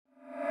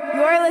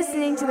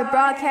listening to the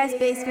Broadcast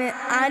Basement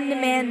On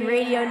Demand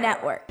Radio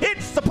Network.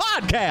 It's the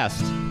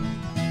podcast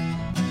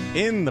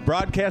in the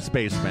Broadcast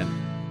Basement.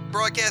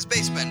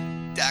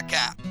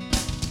 BroadcastBasement.com.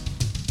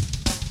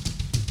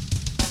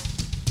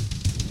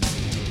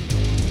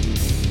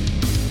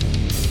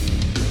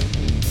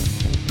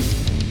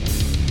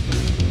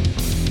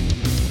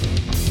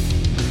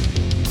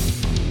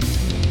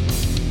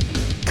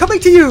 Coming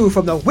to you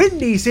from the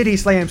Windy City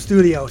Slam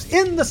Studios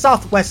in the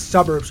southwest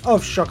suburbs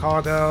of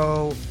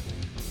Chicago,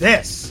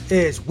 this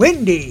is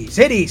Windy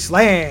City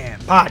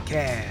Slam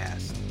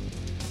Podcast.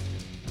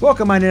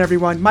 Welcome on in,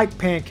 everyone. Mike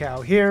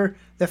Pankow here,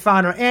 the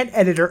founder and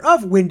editor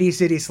of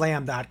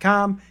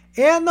WindyCitySlam.com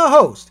and the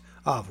host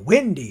of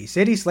Windy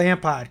City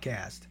Slam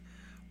Podcast.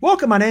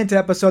 Welcome on into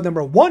episode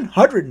number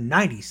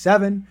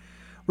 197.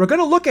 We're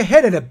going to look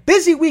ahead at a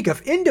busy week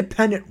of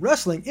independent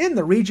wrestling in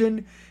the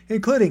region,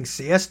 including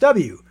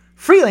CSW,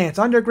 Freelance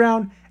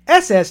Underground,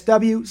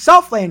 SSW,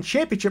 Southland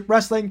Championship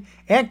Wrestling,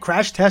 and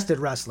Crash Tested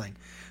Wrestling.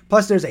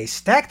 Plus, there's a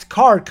stacked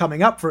card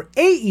coming up for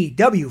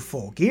AEW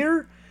Full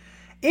Gear.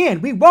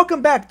 And we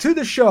welcome back to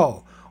the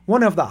show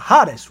one of the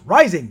hottest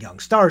rising young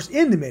stars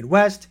in the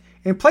Midwest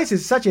in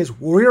places such as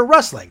Warrior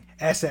Wrestling,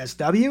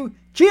 SSW,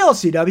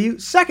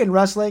 GLCW, Second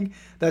Wrestling,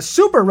 the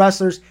Super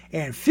Wrestlers,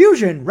 and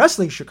Fusion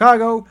Wrestling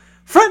Chicago.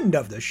 Friend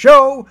of the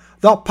show,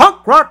 the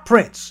Punk Rock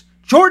Prince,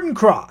 Jordan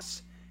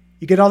Kross.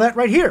 You get all that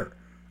right here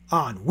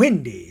on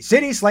Windy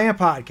City Slam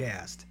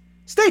Podcast.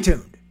 Stay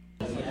tuned.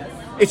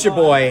 It's your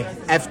boy,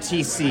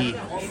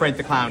 FTC, Frank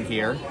the Clown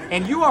here,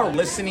 and you are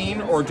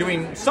listening or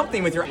doing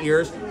something with your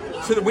ears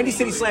to the Windy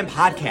City Slam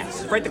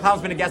Podcast. Frank the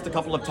Clown's been a guest a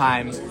couple of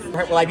times.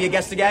 Will I be a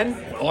guest again?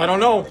 Oh, I don't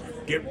know.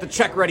 Get the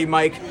check ready,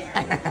 Mike.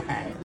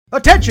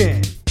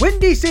 Attention!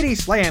 Windy City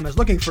Slam is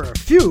looking for a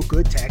few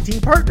good tag team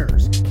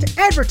partners to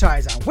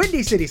advertise on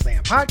Windy City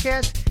Slam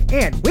Podcast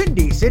and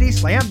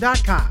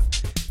WindyCitySlam.com.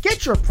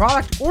 Get your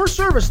product or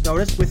service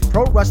noticed with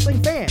pro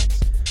wrestling fans.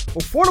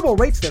 Affordable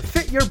rates that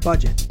fit your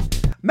budget.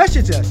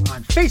 Message us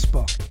on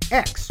Facebook,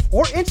 X,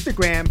 or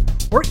Instagram,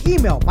 or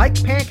email Mike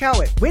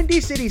Pankow at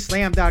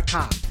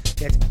WindyCitySlam.com.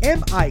 That's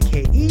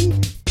MikePankow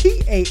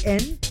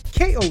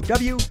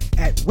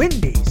at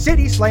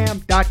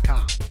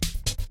WindyCitySlam.com.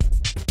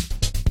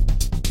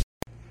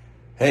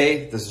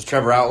 Hey, this is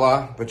Trevor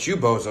Outlaw, but you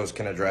bozos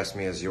can address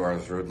me as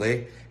yours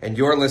rudely, and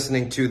you're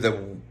listening to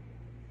the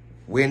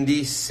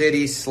Windy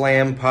City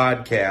Slam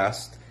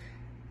Podcast,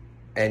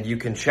 and you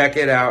can check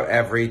it out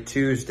every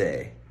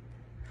Tuesday.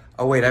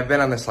 Oh wait, I've been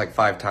on this like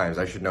 5 times.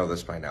 I should know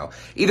this by now.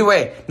 Either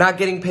way, not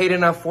getting paid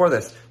enough for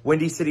this.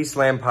 Windy City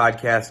Slam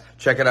Podcast.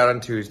 Check it out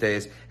on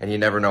Tuesdays, and you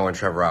never know when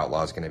Trevor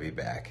Outlaw is going to be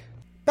back.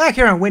 Back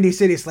here on Windy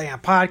City Slam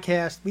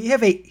Podcast, we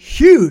have a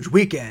huge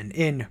weekend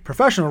in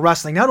professional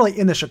wrestling, not only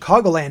in the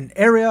Chicagoland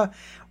area,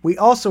 we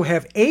also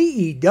have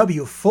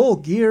AEW Full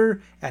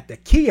Gear at the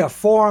Kia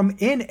Forum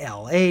in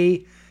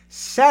LA,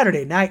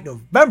 Saturday night,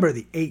 November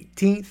the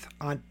 18th,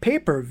 on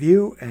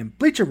pay-per-view and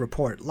Bleacher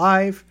Report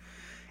Live.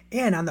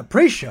 And on the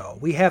pre-show,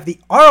 we have the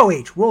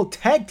ROH World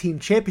Tag Team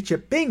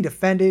Championship being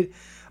defended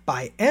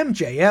by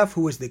MJF,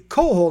 who is the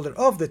co-holder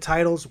of the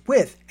titles,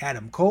 with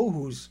Adam Cole,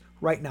 who's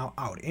right now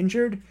out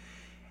injured.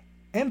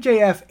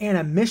 MJF and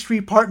a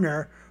mystery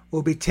partner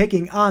will be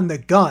taking on the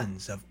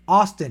Guns of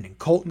Austin and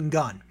Colton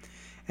Gunn.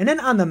 And then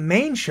on the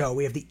main show,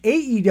 we have the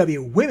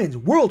AEW Women's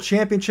World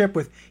Championship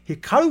with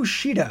Hikaru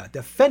Shida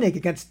defending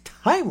against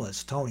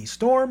Timeless Toni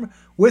Storm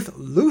with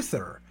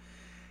Luther.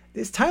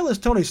 This Timeless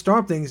Toni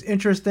Storm thing is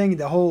interesting,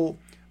 the whole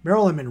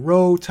Marilyn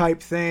Monroe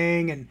type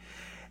thing, and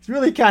it's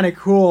really kind of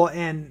cool.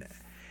 And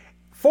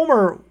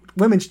former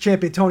Women's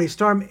Champion Toni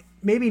Storm,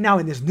 maybe now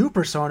in this new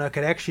persona,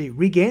 could actually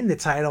regain the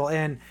title,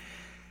 and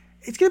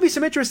it's going to be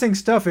some interesting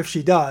stuff if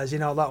she does, you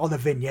know, all the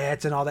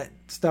vignettes and all that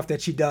stuff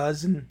that she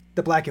does, and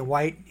the black and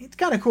white. It's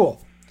kind of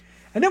cool.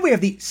 And then we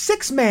have the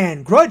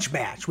 6-man grudge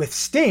match with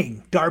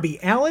Sting, Darby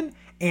Allin,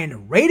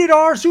 and Rated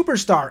R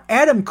superstar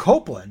Adam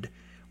Copeland,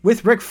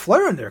 with Ric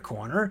Flair in their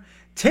corner,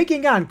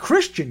 taking on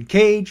Christian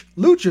Cage,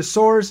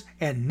 Luchasaurus,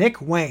 and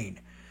Nick Wayne.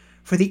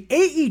 For the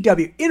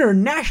AEW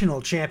International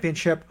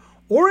Championship,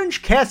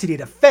 Orange Cassidy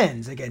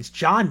defends against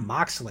Jon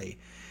Moxley.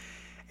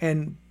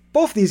 And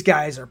both these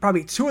guys are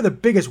probably two of the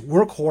biggest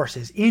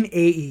workhorses in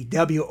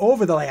AEW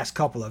over the last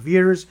couple of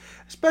years,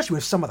 especially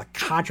with some of the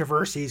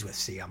controversies with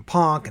CM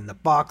Punk and the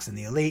Bucks and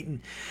the Elite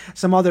and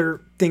some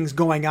other things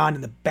going on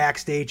in the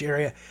backstage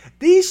area.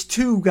 These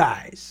two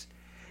guys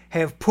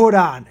have put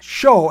on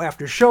show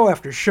after show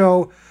after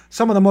show,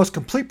 some of the most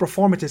complete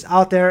performances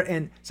out there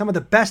and some of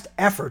the best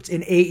efforts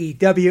in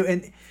AEW.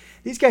 And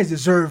these guys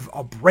deserve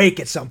a break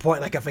at some point,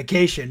 like a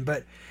vacation,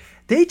 but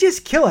they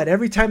just kill it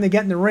every time they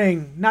get in the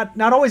ring. Not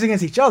always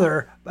against each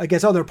other,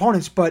 against other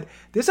opponents, but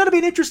this ought to be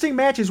an interesting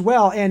match as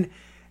well. And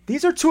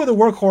these are two of the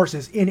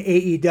workhorses in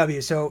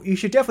AEW, so you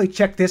should definitely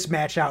check this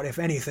match out, if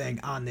anything,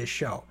 on this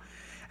show.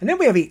 And then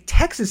we have a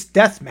Texas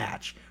Death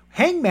Match.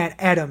 Hangman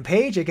Adam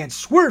Page against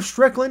Swerve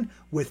Strickland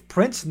with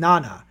Prince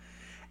Nana.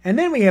 And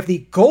then we have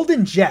the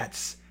Golden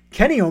Jets,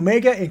 Kenny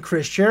Omega and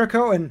Chris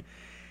Jericho. And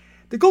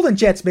the Golden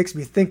Jets makes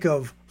me think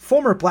of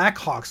former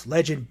Blackhawks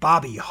legend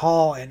Bobby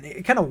Hall, and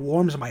it kind of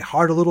warms my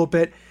heart a little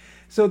bit.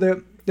 So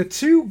the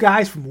two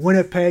guys from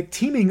Winnipeg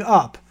teaming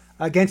up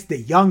against the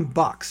Young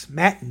Bucks,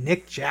 Matt and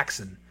Nick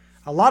Jackson.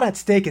 A lot at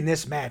stake in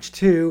this match,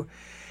 too.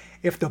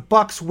 If the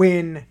Bucks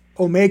win,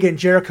 Omega and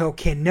Jericho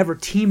can never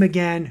team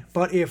again.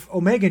 But if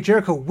Omega and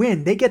Jericho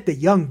win, they get the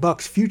Young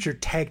Bucks future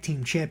tag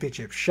team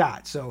championship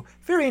shot. So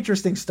very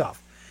interesting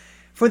stuff.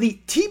 For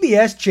the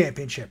TBS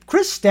championship,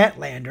 Chris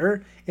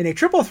Statlander in a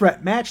triple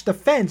threat match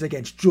defends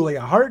against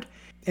Julia Hart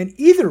in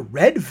either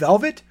Red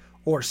Velvet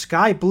or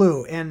Sky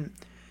Blue. And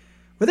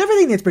with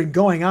everything that's been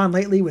going on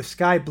lately with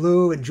Sky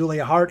Blue and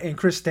Julia Hart and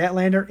Chris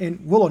Statlander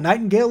and Willow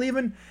Nightingale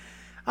even,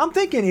 I'm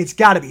thinking it's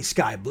got to be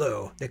Sky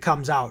Blue that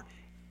comes out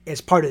as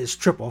part of this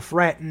triple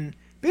threat. And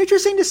be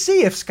interesting to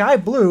see if Sky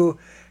Blue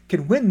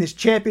can win this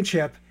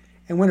championship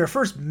and win her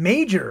first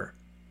major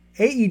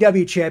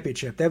AEW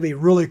championship. That'd be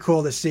really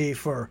cool to see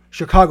for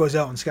Chicago's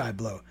own Sky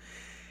Blue.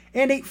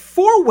 And a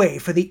four-way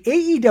for the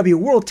AEW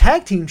World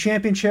Tag Team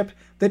Championship.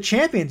 The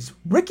champions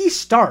Ricky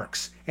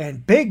Starks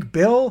and Big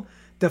Bill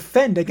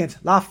defend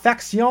against La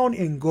Facción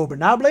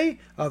Ingobernable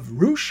of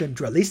Rush and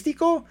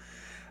Dralistico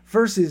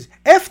versus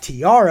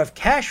FTR of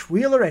Cash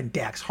Wheeler and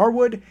Dax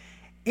Harwood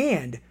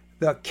and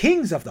the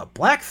Kings of the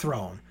Black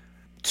Throne,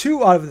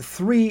 2 out of the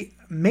 3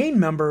 main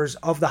members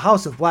of the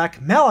House of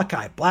Black,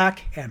 Malachi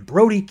Black and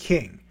Brody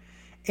King.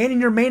 And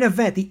in your main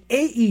event, the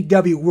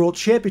AEW World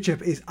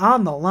Championship is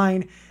on the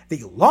line.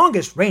 The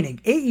longest reigning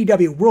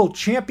AEW World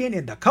Champion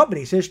in the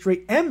company's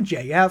history,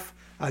 MJF,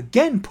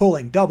 again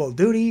pulling double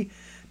duty,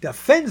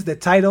 defends the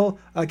title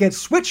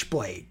against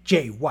Switchblade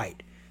Jay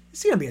White.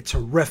 It's going to be a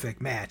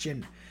terrific match,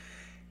 and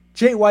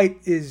Jay White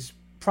has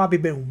probably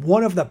been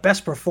one of the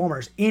best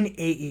performers in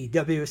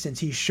AEW since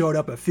he showed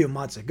up a few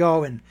months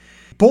ago, and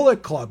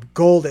Bullet Club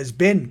Gold has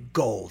been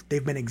gold.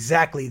 They've been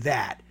exactly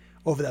that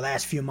over the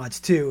last few months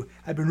too.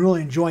 I've been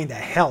really enjoying the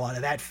hell out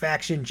of that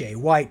faction, Jay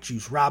White,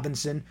 Juice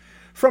Robinson,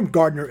 from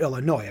Gardner,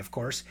 Illinois, of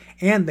course,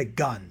 and the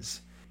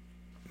Guns.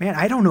 Man,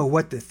 I don't know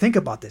what to think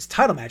about this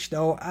title match,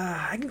 though.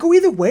 I can go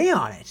either way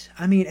on it.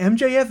 I mean,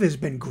 MJF has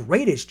been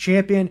great as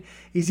champion.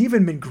 He's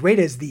even been great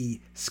as the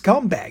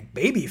scumbag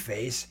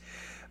babyface.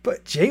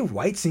 But Jay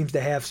White seems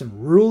to have some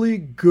really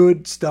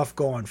good stuff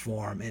going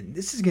for him. And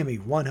this is going to be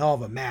one hell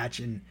of a match.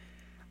 And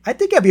I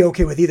think I'd be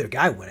okay with either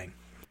guy winning.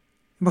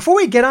 Before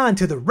we get on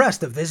to the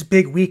rest of this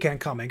big weekend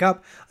coming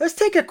up, let's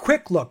take a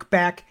quick look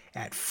back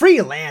at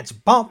Freelance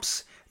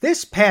Bumps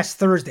this past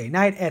Thursday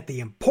night at the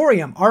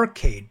Emporium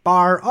Arcade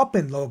Bar up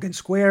in Logan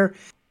Square.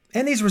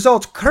 And these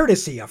results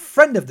courtesy a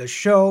friend of the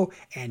show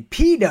and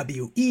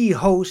PWE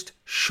host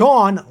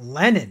Sean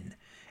Lennon.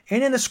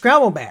 And in the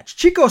Scrabble match,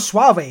 Chico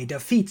Suave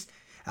defeats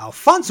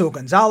Alfonso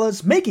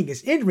Gonzalez, making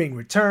his in-ring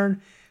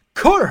return,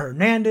 Cota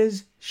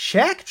Hernandez,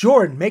 Shaq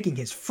Jordan making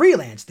his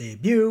freelance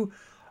debut,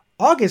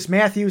 August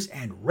Matthews,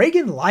 and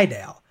Reagan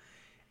Lydell.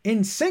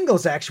 In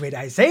singles action, we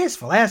had Isaiah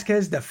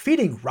Velasquez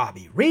defeating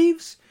Robbie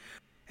Reeves.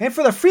 And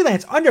for the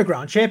Freelance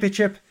Underground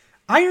Championship,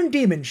 Iron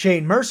Demon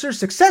Shane Mercer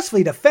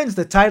successfully defends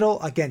the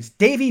title against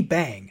Davey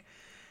Bang.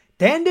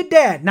 Dan the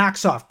Dad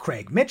knocks off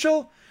Craig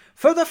Mitchell.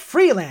 For the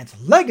Freelance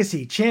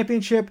Legacy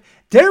Championship,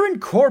 Darren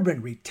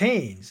Corbin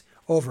retains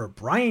over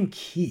Brian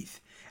Keith.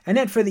 And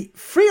then for the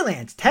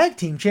Freelance Tag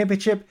Team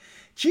Championship,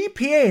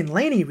 GPA and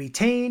Laney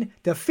retain,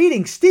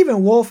 defeating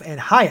Stephen Wolf and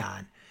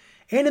Hyon.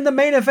 And in the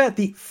main event,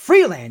 the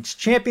Freelance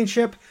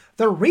Championship,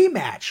 the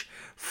rematch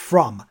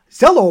from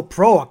Zello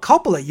Pro a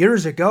couple of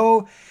years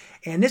ago.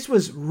 And this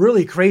was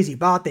really crazy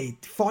bout. They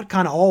fought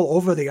kind of all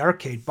over the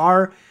arcade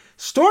bar.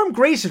 Storm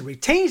Grayson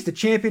retains the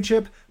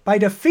championship by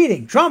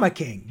defeating Drama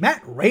King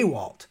Matt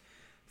Raywalt.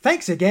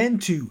 Thanks again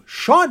to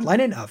Sean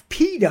Lennon of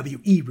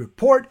PWE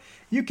Report.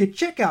 You can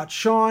check out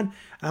Sean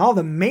on all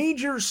the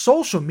major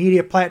social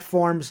media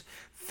platforms,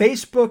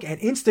 Facebook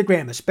and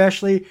Instagram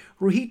especially,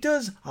 where he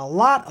does a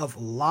lot of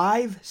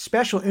live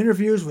special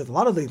interviews with a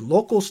lot of the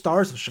local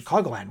stars of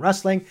Chicagoland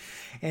wrestling.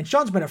 And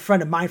Sean's been a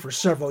friend of mine for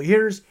several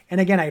years.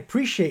 And again, I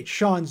appreciate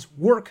Sean's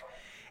work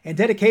and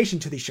dedication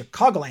to the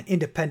Chicagoland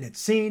independent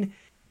scene.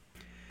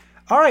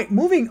 All right,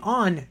 moving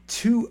on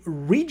to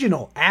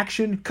regional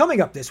action. Coming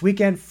up this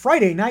weekend,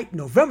 Friday night,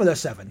 November the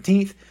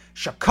 17th,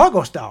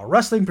 Chicago Style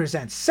Wrestling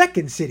presents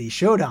Second City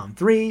Showdown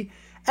 3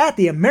 at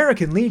the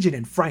American Legion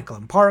in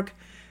Franklin Park.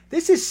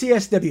 This is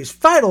CSW's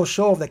final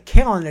show of the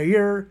calendar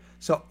year,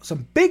 so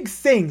some big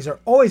things are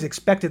always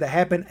expected to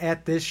happen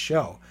at this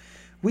show.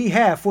 We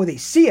have for the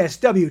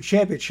CSW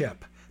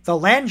Championship, the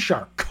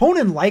Landshark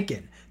Conan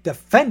Lycan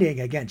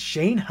defending against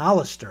Shane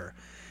Hollister.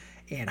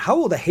 And how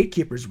will the Hate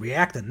Keepers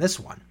react in this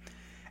one?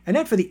 And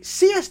then for the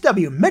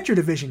CSW Metro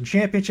Division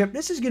Championship,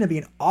 this is going to be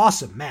an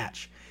awesome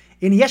match.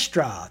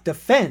 Iniestra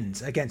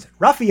defends against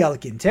Rafael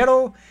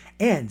Quintero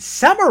and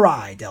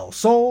Samurai del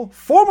Sol,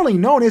 formerly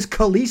known as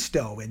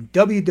Kalisto in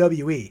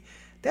WWE.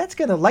 That's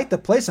going to light the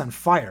place on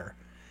fire.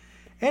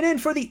 And then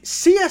for the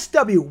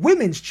CSW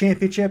Women's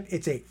Championship,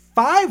 it's a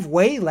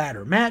 5-way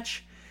ladder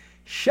match.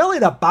 Shelly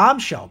the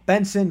Bombshell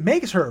Benson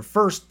makes her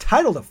first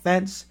title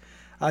defense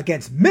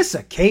against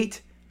Missa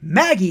Kate,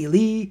 Maggie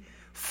Lee,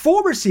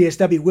 former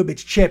CSW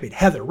Women's Champion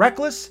Heather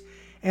Reckless,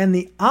 and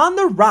the on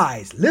the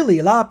rise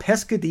Lily La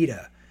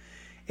Pescadita.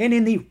 And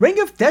in the Ring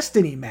of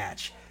Destiny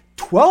match,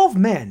 12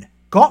 men,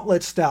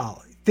 gauntlet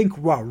style, think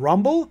Royal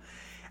Rumble,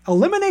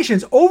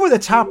 eliminations over the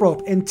top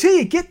rope until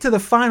you get to the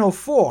final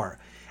four,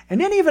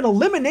 and then even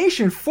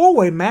elimination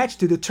four-way match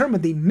to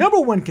determine the number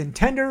one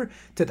contender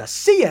to the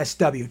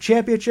CSW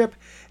Championship.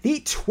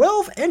 The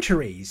 12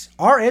 entries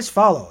are as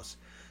follows: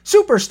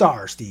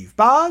 Superstar Steve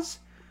Boz,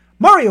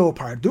 Mario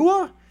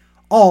Pardua,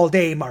 All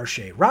Day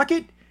Marche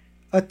Rocket,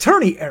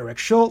 Attorney Eric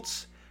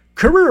Schultz,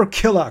 Career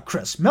Killer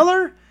Chris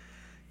Miller,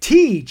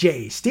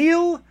 T.J.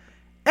 Steele,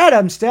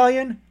 Adam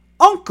Stallion,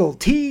 Uncle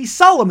T,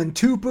 Solomon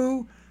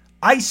Tupu,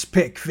 Ice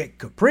Pick Vic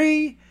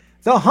Capri,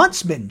 The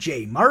Huntsman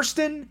Jay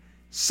Marston,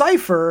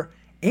 Cypher,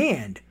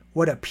 and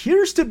what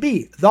appears to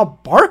be the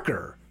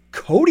Barker,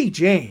 Cody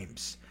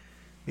James.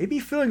 Maybe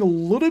feeling a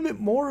little bit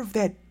more of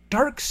that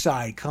dark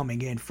side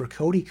coming in for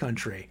Cody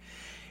Country.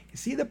 You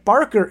see the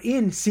Barker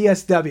in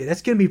CSW.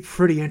 That's going to be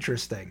pretty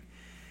interesting.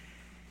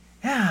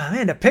 Yeah,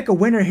 man, to pick a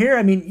winner here,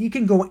 I mean, you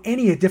can go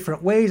any of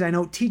different ways. I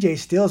know TJ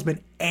Steele's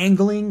been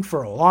angling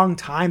for a long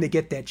time to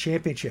get that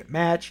championship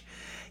match.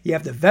 You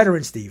have the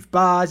veteran Steve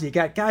Boz. You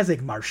got guys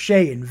like Marche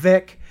and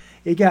Vic.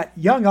 You got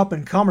young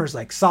up-and-comers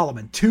like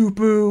Solomon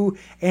Tupu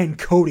and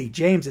Cody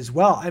James as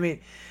well. I mean,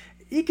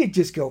 you could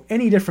just go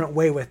any different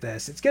way with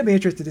this. It's going to be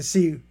interesting to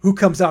see who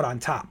comes out on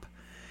top.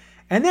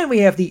 And then we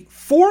have the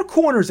Four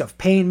Corners of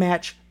Pain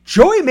match,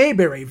 Joey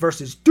Mayberry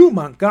versus Stu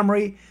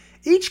Montgomery.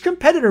 Each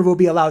competitor will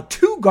be allowed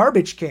 2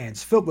 garbage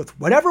cans filled with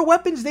whatever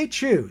weapons they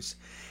choose,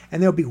 and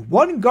there'll be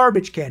 1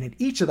 garbage can in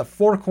each of the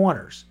 4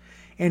 corners.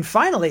 And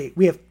finally,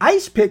 we have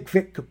Ice Pick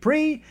Vic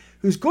Capri,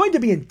 who's going to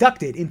be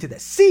inducted into the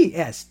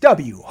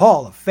CSW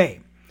Hall of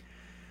Fame.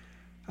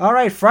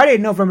 Alright, Friday,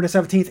 November the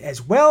 17th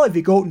as well, if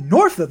you go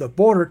north of the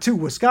border to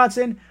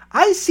Wisconsin,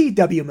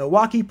 ICW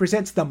Milwaukee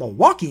presents the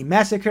Milwaukee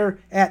Massacre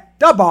at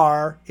The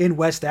Bar in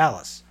West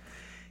Allis.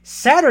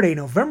 Saturday,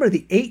 November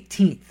the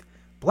 18th,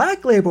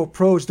 Black Label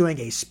Pro's doing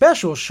a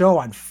special show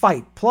on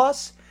Fight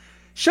Plus.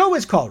 Show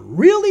is called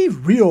Really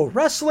Real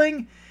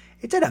Wrestling.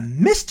 It's at a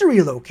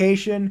mystery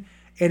location,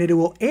 and it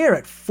will air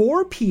at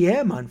 4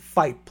 p.m. on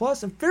Fight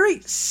Plus. A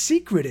very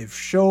secretive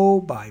show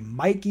by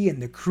Mikey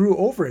and the crew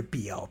over at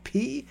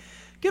BLP.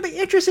 Gonna be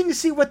interesting to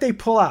see what they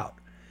pull out.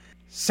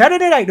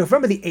 Saturday night,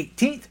 November the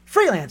 18th,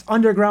 Freelance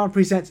Underground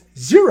presents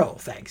Zero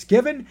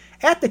Thanksgiving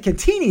at the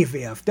Cantini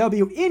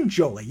VFW in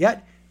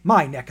Joliet,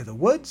 my neck of the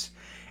woods.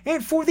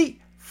 And for the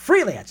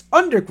Freelance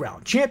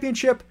Underground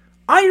Championship,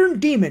 Iron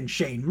Demon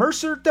Shane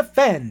Mercer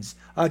defends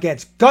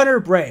against Gunner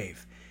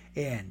Brave,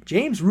 and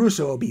James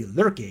Russo will be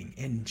lurking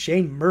in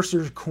Shane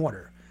Mercer's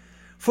corner.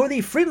 For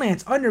the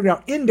Freelance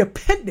Underground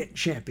Independent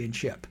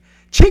Championship,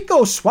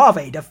 Chico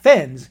Suave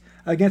defends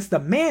against the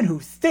man who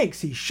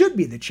thinks he should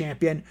be the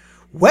champion,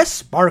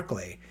 Wes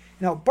Barkley.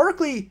 Now,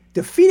 Barkley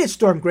defeated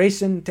Storm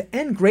Grayson to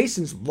end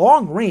Grayson's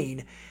long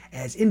reign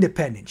as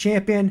independent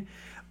champion,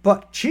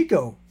 but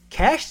Chico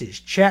cashed his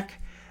check,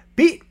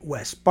 beat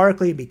Wes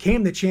Barkley, and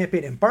became the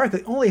champion, and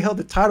Barkley only held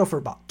the title for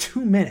about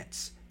 2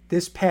 minutes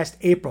this past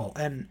April,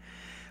 and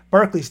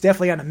Barkley's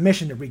definitely on a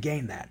mission to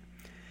regain that.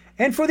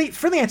 And for the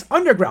Freelance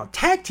Underground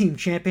Tag Team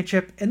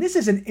Championship, and this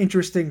is an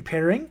interesting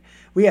pairing,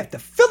 we have the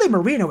Philly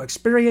Marino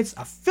Experience,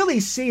 a Philly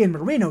C and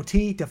Marino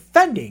T,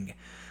 defending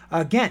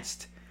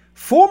against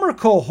former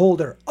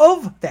co-holder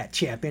of that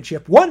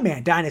championship, One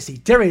Man Dynasty,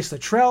 Darius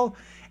Luttrell,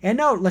 and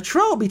now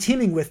Luttrell will be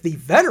teaming with the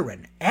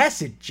veteran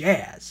Acid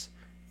Jazz.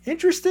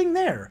 Interesting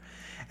there.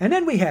 And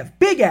then we have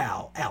Big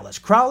Al, Alice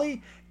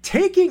Crowley,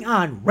 taking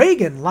on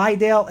Reagan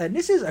Lydale, and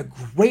this is a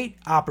great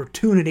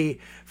opportunity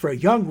for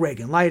young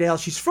Reagan Lydale.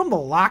 She's from the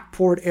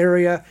Lockport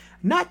area,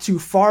 not too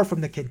far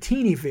from the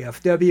Cantini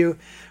VFW.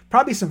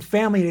 Probably some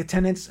family in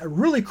attendance. A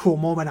really cool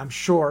moment, I'm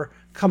sure,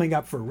 coming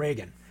up for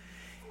Reagan.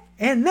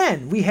 And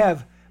then we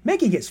have,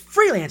 making his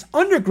Freelance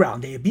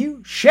Underground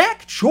debut,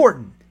 Shaq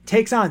Jordan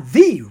takes on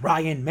the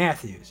Ryan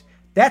Matthews.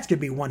 That's going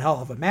to be one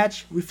hell of a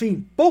match. We've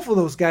seen both of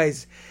those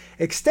guys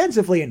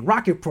extensively in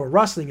Rocket Pro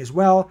Wrestling as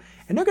well,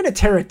 and they're going to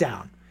tear it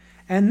down.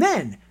 And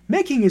then,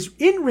 making his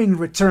in-ring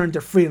return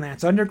to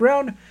Freelance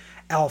Underground,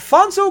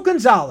 Alfonso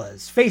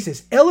Gonzalez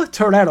faces El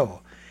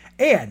Torero,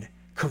 and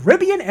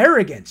Caribbean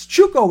Arrogance,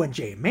 Chuco and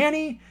Jay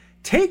Manny,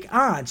 take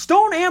on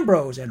Stone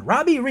Ambrose and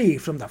Robbie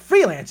Reeve from the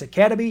Freelance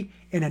Academy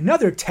in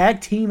another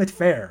tag team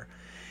affair.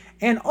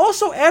 And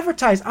also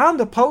advertised on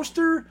the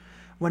poster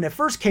when it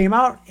first came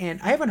out, and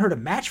I haven't heard a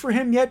match for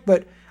him yet,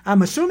 but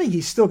I'm assuming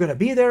he's still going to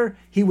be there.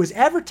 He was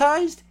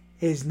advertised,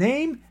 his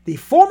name, the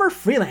former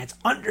Freelance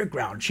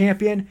Underground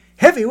champion,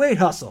 Heavyweight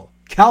Hustle,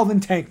 Calvin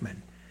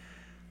Tankman.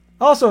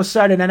 Also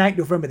Saturday night,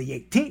 November the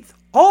 18th,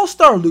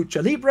 All-Star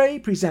Lucha Libre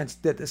presents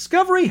the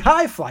Discovery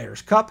High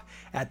Flyers Cup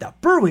at the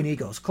Berwyn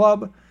Eagles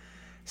Club.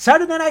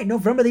 Saturday night,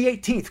 November the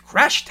 18th,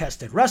 Crash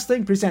Tested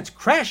Wrestling presents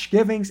Crash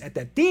Givings at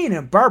the Dean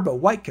and Barbara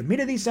White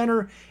Community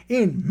Center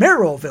in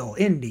Merrillville,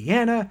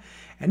 Indiana.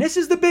 And this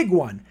is the big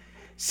one.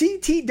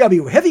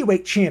 CTW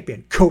Heavyweight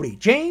Champion Cody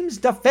James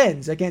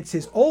defends against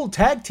his old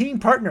tag team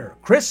partner,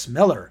 Chris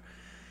Miller.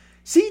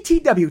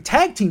 CTW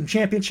Tag Team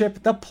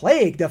Championship, The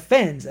Plague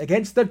defends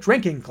against the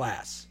Drinking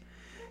Class.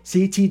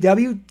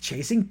 CTW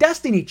Chasing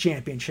Destiny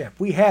Championship,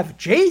 we have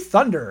Jay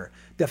Thunder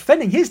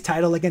defending his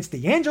title against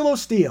D'Angelo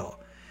Steele.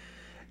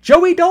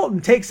 Joey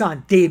Dalton takes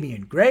on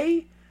Damian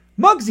Gray.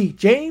 Muggsy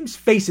James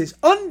faces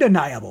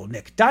undeniable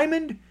Nick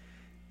Diamond.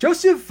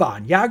 Joseph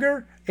Von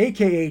Jager,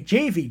 aka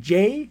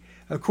JVJ,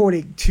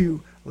 according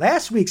to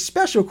last week's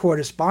special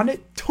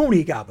correspondent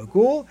Tony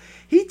Gabagool,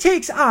 he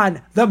takes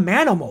on the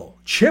Manimal,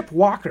 Chip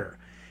Walker.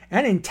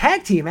 And in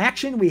tag team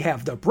action, we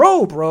have the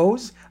Bro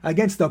Bros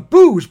against the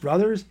Booze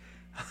Brothers.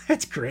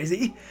 That's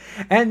crazy.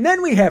 And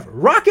then we have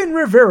Rockin'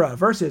 Rivera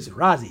versus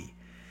Rozzy.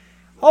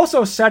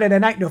 Also Saturday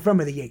night,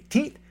 November the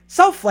 18th,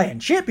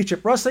 Southland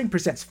Championship Wrestling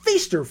presents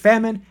Feast or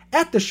Famine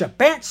at the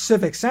Shabance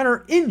Civic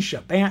Center in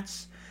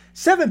Shabance.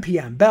 7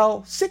 p.m.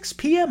 Bell, 6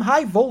 p.m.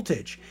 High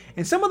Voltage.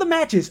 And some of the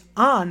matches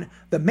on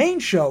the main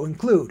show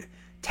include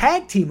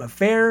Tag Team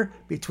Affair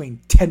between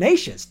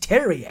Tenacious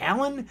Terry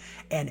Allen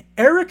and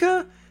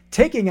Erica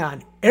taking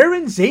on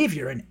Aaron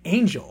Xavier and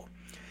Angel.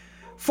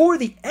 For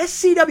the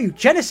SCW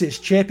Genesis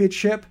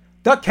Championship,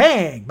 the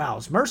Kang,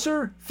 Miles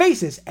Mercer,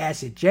 faces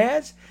Acid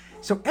Jazz.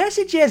 So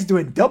Acid Jazz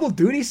doing double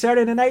duty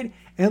Saturday night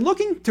and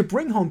looking to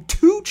bring home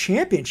 2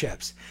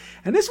 championships.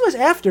 And this was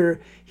after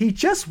he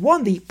just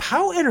won the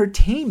POW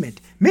Entertainment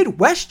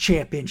Midwest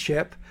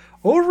Championship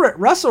over at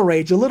Wrestle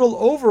Rage a little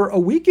over a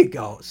week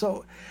ago.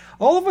 So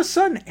all of a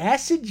sudden,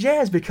 Acid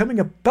Jazz becoming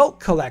a belt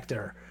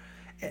collector.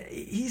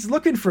 He's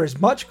looking for as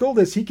much gold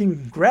as he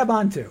can grab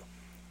onto.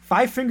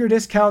 5-finger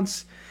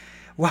discounts,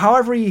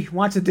 however he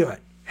wants to do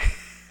it.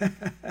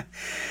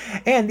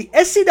 And the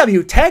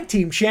SCW Tag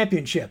Team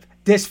Championship,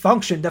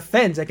 Dysfunction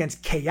defends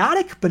against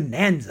Chaotic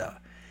Bonanza.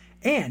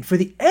 And for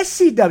the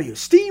SCW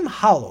Steam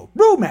Hollow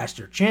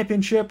Brewmaster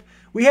Championship,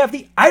 we have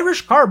the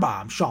Irish Car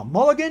Bomb, Sean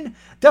Mulligan,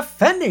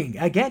 defending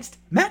against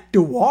Matt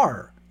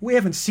Dewar. We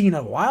haven't seen in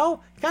a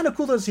while. Kind of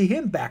cool to see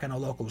him back on a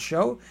local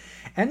show.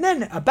 And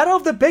then a battle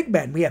of the big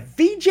men. We have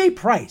VJ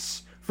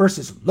Price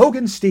versus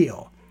Logan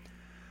Steele.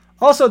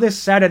 Also this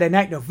Saturday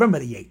night, November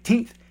the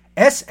 18th,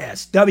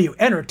 SSW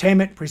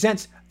Entertainment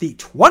presents the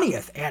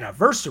 20th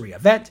anniversary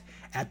event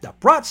at the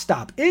Brat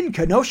Stop in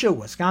Kenosha,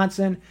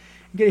 Wisconsin.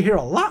 You're going to hear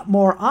a lot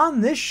more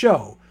on this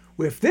show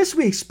with this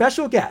week's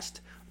special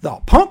guest, the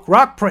punk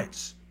rock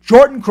prince,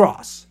 Jordan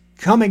Kross,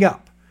 coming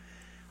up.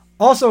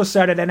 Also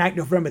Saturday night,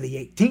 November the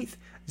 18th,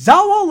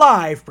 Zawa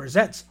Live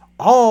presents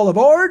All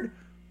Aboard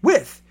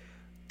with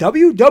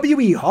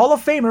WWE Hall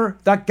of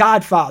Famer The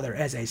Godfather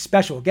as a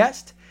special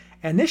guest,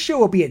 and this show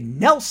will be in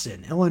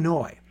Nelson,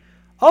 Illinois.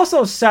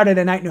 Also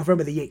Saturday night,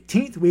 November the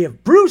 18th, we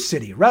have Brew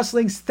City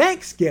Wrestling's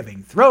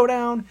Thanksgiving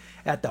Throwdown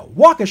at the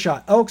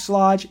Waukesha Elks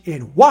Lodge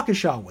in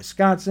Waukesha,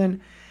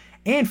 Wisconsin.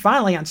 And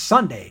finally on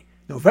Sunday,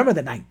 November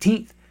the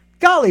 19th,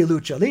 Gali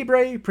Lucha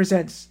Libre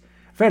presents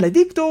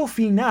Veredicto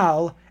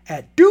Final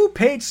at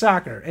DuPage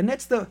Soccer, and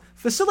that's the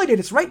facility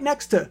that's right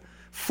next to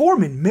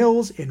Foreman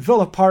Mills in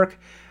Villa Park,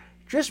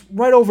 just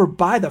right over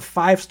by the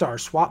 5-Star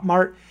Swap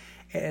Mart.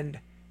 And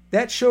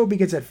that show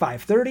begins at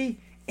 5:30,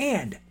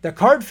 and the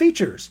card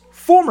features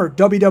former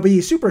WWE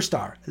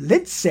superstar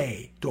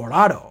Lindsay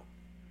Dorado.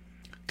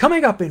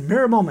 Coming up in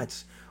mere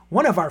moments,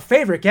 one of our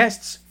favorite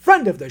guests,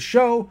 friend of the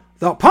show,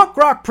 the punk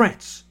rock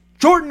prince,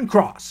 Jordan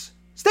Kross.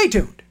 Stay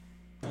tuned.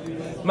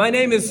 My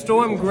name is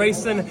Storm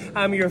Grayson.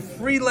 I'm your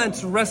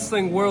freelance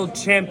wrestling world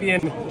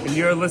champion, and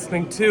you're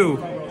listening to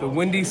the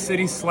Windy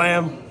City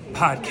Slam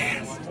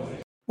podcast.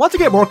 Want to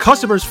get more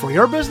customers for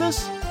your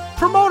business?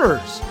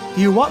 Promoters,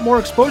 do you want more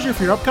exposure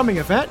for your upcoming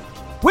event?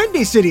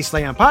 Windy City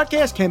Slam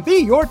Podcast can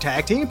be your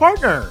tag team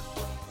partner.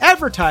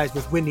 Advertise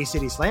with Windy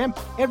City Slam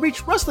and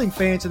reach wrestling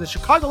fans in the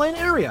Chicagoland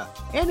area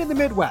and in the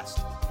Midwest.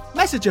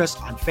 Message us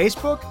on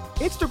Facebook,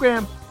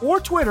 Instagram, or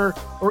Twitter,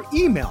 or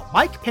email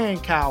Mike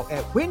Pankow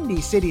at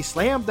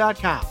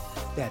windycityslam.com.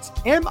 That's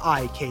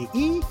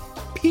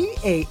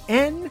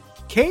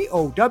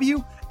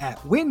MikePankow at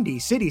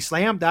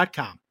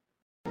windycityslam.com.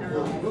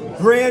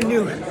 Brand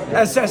new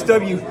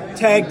SSW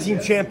Tag Team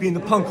Champion, the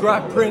Punk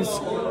Rock Prince,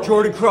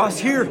 Jordan Kross,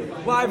 here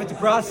live at the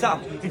Brat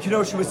Stop in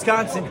Kenosha,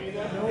 Wisconsin.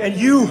 And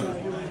you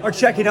are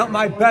checking out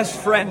my best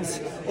friends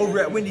over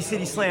at Windy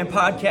City Slam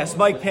Podcast.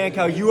 Mike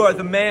Pankow, you are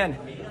the man.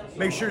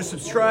 Make sure to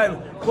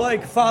subscribe,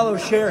 like, follow,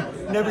 share,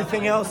 and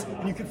everything else.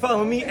 And you can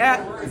follow me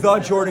at The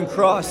Jordan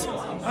Kross.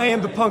 I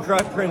am the Punk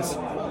Rock Prince.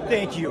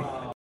 Thank you.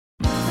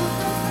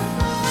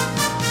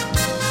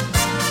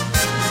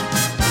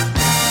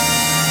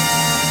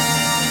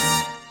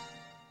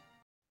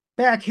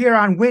 Back here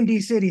on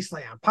Windy City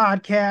Slam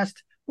Podcast,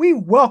 we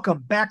welcome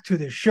back to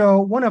the show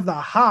one of the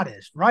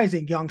hottest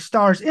rising young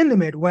stars in the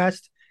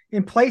Midwest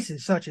in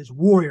places such as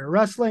Warrior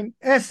Wrestling,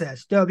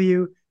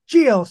 SSW,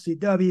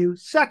 GLCW,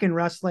 Second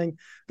Wrestling,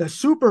 the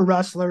Super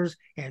Wrestlers,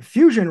 and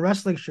Fusion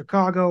Wrestling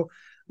Chicago.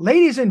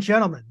 Ladies and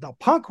gentlemen, the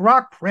punk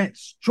rock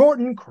prince,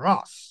 Jordan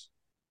Kross.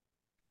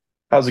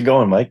 How's it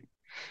going, Mike?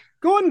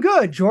 Going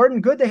good, Jordan.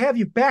 Good to have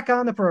you back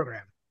on the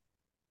program.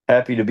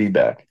 Happy to be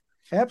back.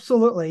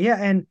 Absolutely, yeah.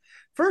 And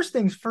First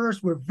things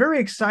first, we're very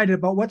excited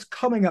about what's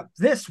coming up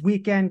this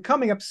weekend.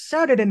 Coming up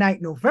Saturday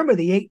night, November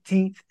the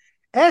 18th,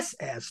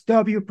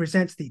 SSW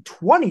presents the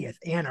 20th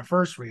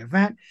anniversary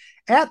event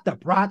at the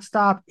Brat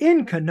Stop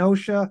in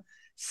Kenosha,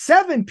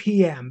 7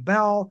 p.m.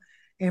 bell.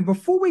 And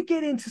before we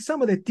get into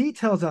some of the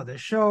details of the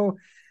show,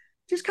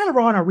 just kind of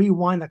want to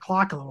rewind the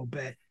clock a little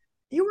bit.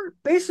 You were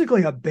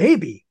basically a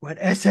baby when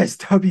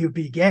SSW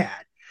began.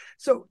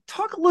 So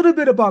talk a little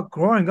bit about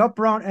growing up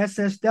around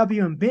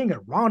SSW and being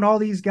around all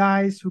these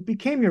guys who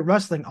became your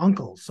wrestling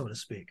uncles, so to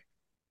speak.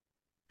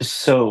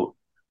 So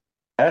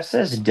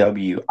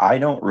SSW, I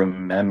don't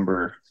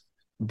remember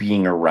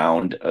being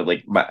around. I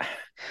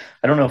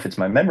don't know if it's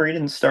my memory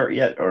didn't start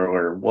yet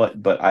or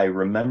what, but I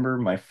remember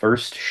my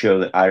first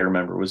show that I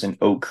remember was in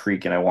Oak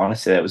Creek, and I want to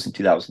say that was in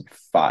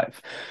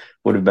 2005.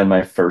 Would have been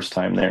my first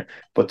time there.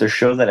 But the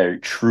show that I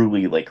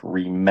truly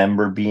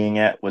remember being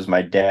at was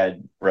my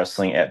dad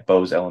wrestling at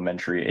Bose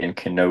Elementary in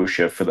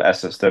Kenosha for the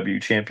SSW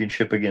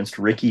championship against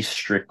Ricky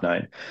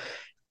Strychnine.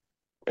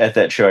 At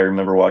that show, I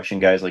remember watching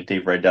guys like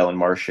Dave Rydell and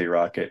Marshe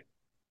Rocket.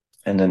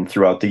 And then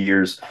throughout the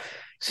years,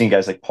 seeing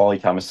guys like Paulie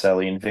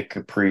Tomaselli and Vic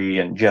Capri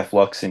and Jeff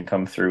Luxon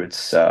come through.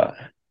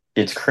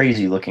 It's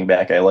crazy looking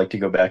back. I like to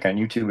go back on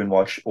YouTube and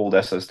watch old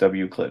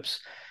SSW clips,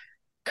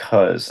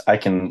 because I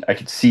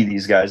could see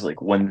these guys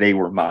like when they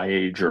were my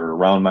age or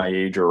around my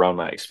age or around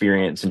my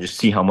experience, and just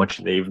see how much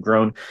they've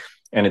grown.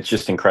 And it's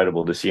just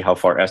incredible to see how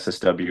far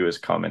SSW has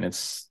come. And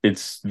it's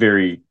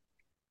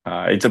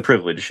a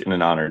privilege and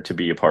an honor to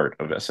be a part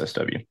of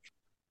SSW.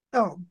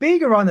 Oh,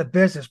 being around the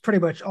business pretty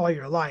much all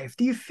your life,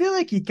 do you feel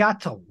like you got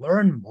to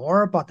learn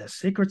more about the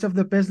secrets of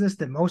the business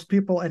than most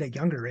people at a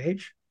younger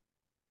age?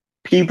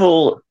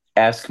 People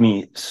ask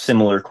me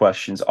similar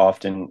questions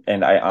often,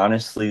 and I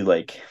honestly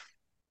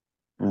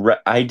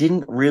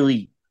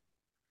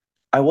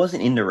I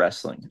wasn't into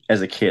wrestling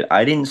as a kid.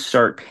 I didn't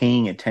start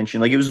paying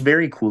attention. It was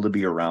very cool to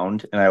be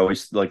around, and I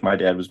always, my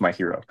dad was my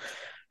hero.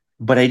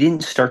 But I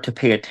didn't start to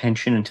pay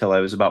attention until I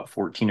was about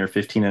 14 or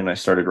 15, and I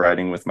started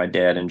riding with my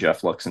dad and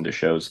Jeff Luxon to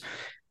shows.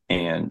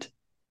 And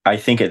I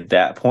think at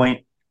that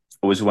point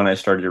was when I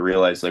started to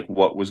realize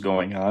what was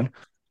going on.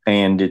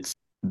 And it's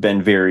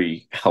been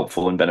very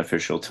helpful and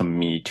beneficial to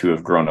me to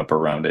have grown up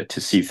around it,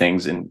 to see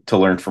things and to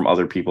learn from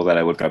other people that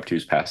I look up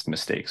to's past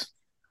mistakes.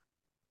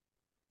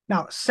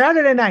 Now,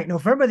 Saturday night,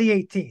 November the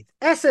 18th,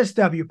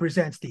 SSW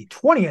presents the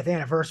 20th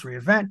anniversary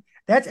event.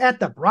 That's at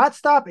the Brat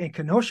Stop in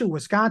Kenosha,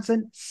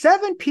 Wisconsin,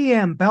 7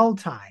 p.m. bell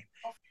time.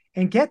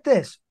 And get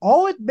this,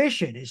 all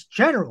admission is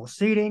general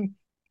seating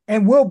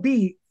and will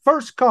be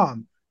first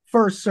come,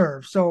 first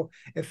serve. So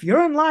if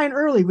you're in line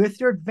early with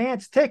your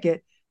advance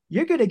ticket,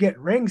 you're going to get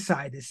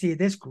ringside to see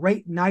this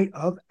great night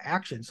of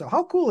action. So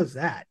how cool is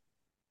that?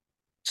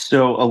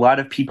 So a lot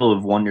of people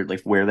have wondered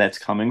where that's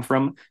coming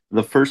from.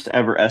 The first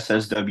ever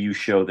SSW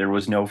show, there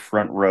was no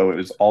front row. It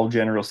was all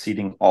general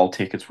seating. All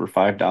tickets were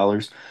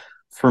 $5.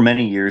 For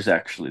many years,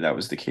 actually, that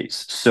was the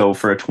case. So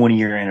for a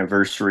 20-year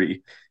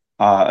anniversary,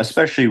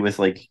 especially with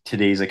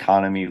today's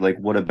economy,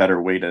 what a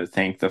better way to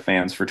thank the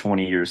fans for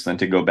 20 years than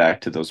to go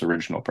back to those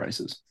original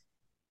prices.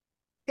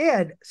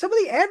 And some of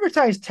the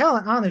advertised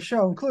talent on the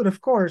show include,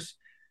 of course,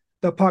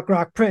 the Puck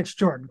Rock Prince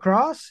Jordan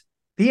Kross,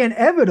 the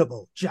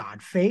inevitable John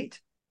Fate,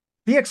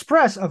 the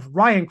Express of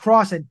Ryan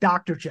Kross and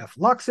Dr. Jeff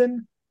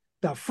Luxon,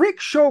 the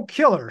Freak Show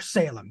Killer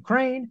Salem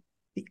Crane,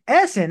 the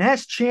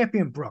SNS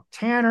champion Brooke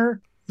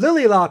Tanner,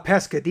 Lily La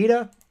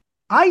Pescadita,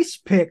 Ice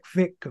Pick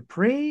Vic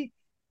Capri,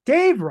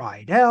 Dave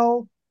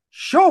Rydell,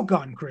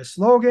 Shogun Chris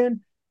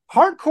Logan,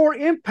 Hardcore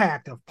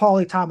Impact of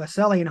Paulie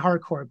Tomaselli and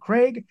Hardcore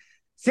Craig,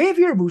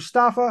 Xavier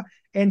Mustafa,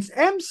 and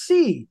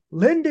MC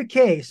Linda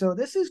Kay. So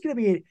this is going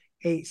to be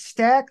a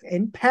stacked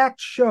and packed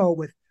show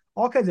with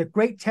all kinds of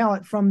great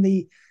talent from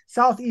the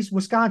Southeast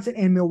Wisconsin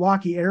and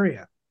Milwaukee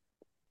area.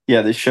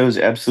 Yeah, this show's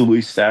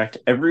absolutely stacked.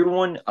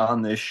 Everyone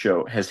on this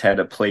show has had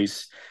a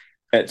place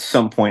at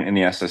some point in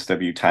the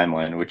SSW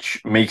timeline,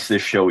 which makes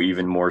this show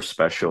even more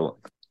special.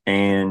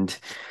 And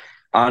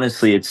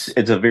honestly, it's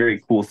a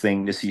very cool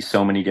thing to see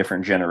so many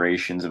different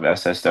generations of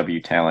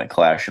SSW talent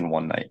clash in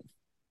one night.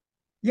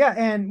 Yeah,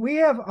 and we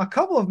have a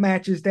couple of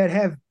matches that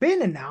have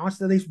been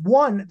announced. At least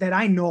one that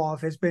I know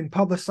of has been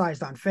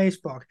publicized on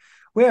Facebook.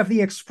 We have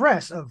the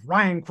Express of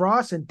Ryan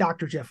Kross and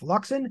Dr. Jeff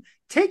Luxon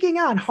taking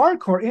on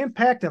Hardcore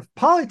Impact of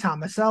Paulie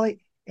Tomaselli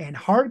and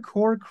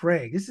Hardcore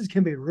Craig. This is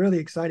going to be a really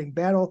exciting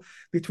battle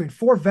between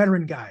four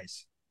veteran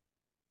guys.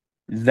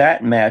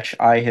 That match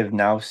I have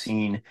now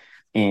seen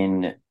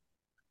in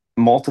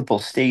multiple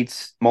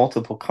states,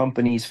 multiple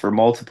companies for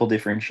multiple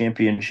different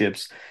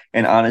championships.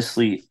 And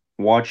honestly,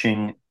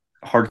 watching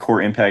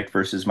Hardcore Impact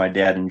versus my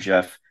dad and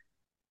Jeff,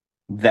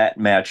 that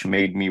match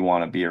made me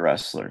want to be a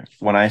wrestler.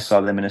 When I saw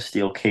them in a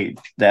steel cage,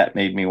 that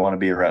made me want to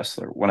be a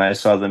wrestler. When I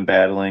saw them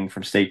battling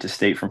from state to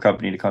state, from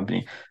company to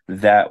company,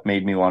 that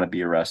made me want to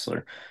be a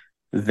wrestler.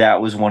 That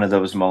was one of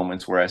those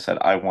moments where I said,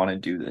 I want to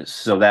do this.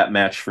 So that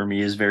match for me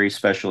is very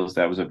special, as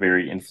that was a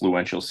very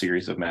influential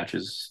series of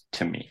matches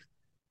to me.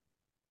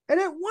 And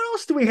then what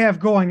else do we have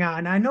going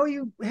on? I know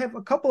you have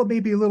a couple of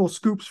maybe little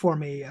scoops for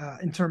me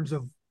in terms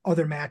of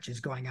other matches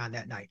going on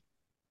that night?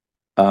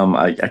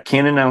 I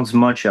can't announce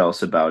much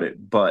else about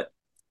it, but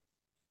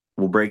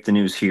we'll break the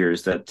news here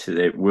is that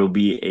it will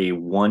be a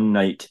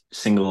one-night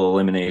single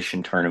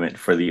elimination tournament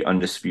for the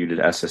undisputed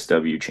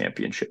SSW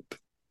championship.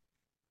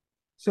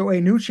 So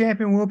a new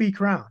champion will be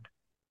crowned.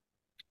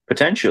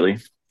 Potentially.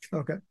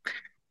 Okay.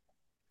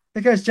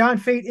 Because John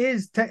Fate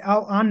is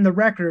out on the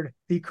record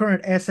the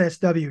current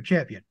SSW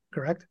champion,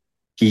 correct?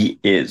 He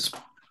is.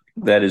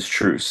 That is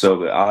true. So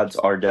the odds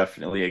are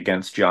definitely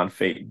against John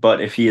Fate.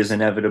 But if he is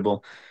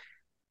inevitable,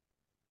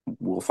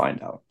 we'll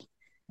find out.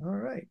 All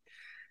right.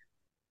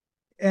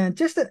 And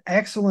just an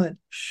excellent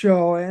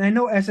show. And I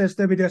know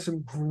SSW does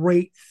some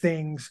great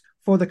things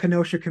for the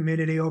Kenosha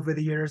community over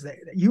the years. They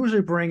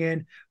usually bring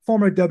in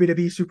former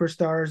WWE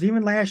superstars.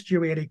 Even last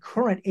year, we had a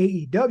current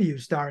AEW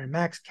star in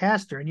Max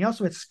Caster, and you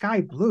also had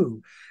Sky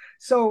Blue.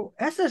 So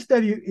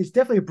SSW is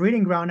definitely a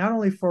breeding ground, not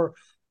only for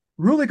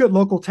really good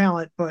local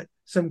talent, but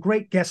some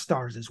great guest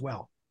stars as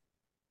well.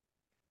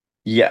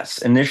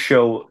 Yes, in this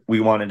show,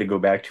 we wanted to go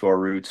back to our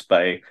roots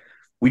by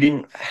we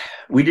didn't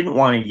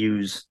want to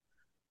use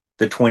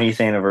the 20th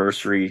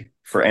anniversary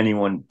for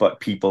anyone but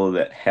people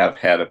that have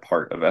had a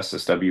part of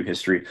SSW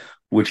history,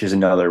 which is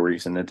another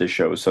reason that this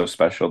show is so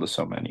special to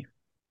so many.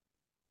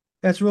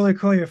 That's really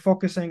cool. You're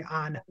focusing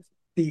on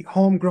the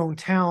homegrown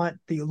talent,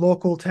 the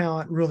local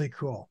talent, really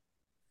cool.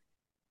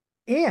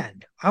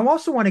 And I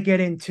also want to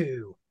get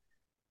into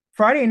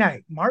Friday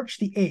night, March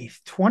the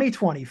 8th,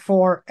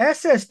 2024.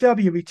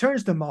 SSW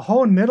returns to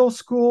Mahone Middle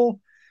School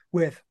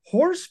with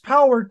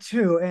Horsepower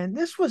 2. And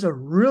this was a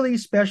really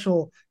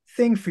special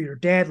thing for your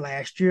dad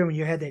last year when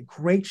you had that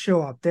great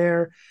show up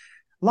there.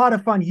 A lot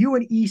of fun. You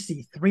and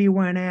EC3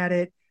 went at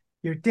it.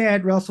 Your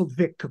dad wrestled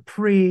Vic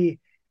Capri,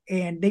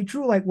 and they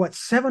drew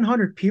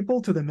 700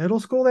 people to the middle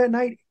school that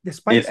night.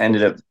 Despite it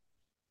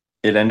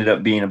ended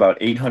up being about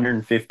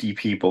 850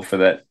 people for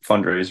that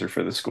fundraiser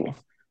for the school.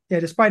 Yeah,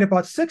 despite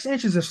about 6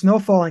 inches of snow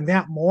falling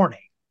that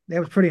morning. That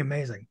was pretty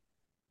amazing.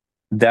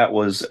 That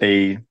was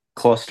a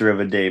cluster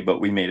of a day,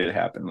 but we made it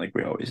happen like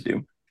we always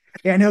do.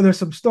 Yeah, I know there's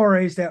some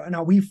stories that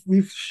now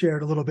we've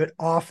shared a little bit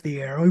off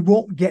the air. We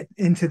won't get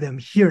into them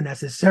here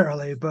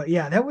necessarily, but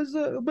yeah, that was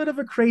a bit of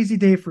a crazy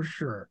day for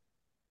sure.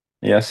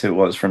 Yes, it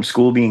was. From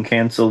school being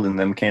canceled and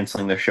them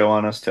canceling the show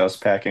on us to us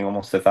packing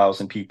almost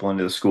 1,000 people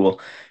into the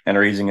school and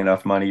raising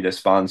enough money to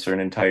sponsor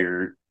an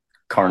entire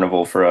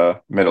carnival for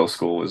a middle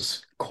school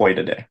was quite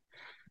a day.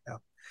 Yeah.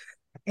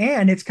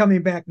 And it's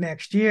coming back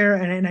next year.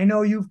 And I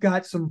know you've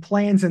got some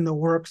plans in the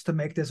works to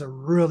make this a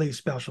really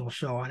special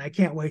show, and I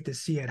can't wait to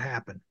see it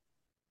happen.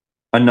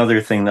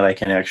 Another thing that I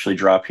can actually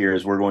drop here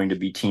is we're going to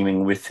be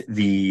teaming with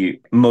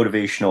the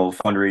motivational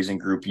fundraising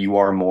group You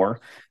Are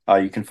More.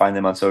 You can find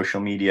them on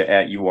social media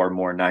at You Are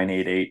More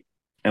 988,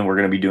 and we're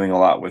going to be doing a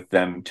lot with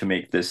them to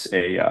make this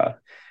a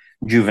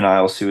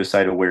juvenile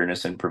suicide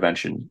awareness and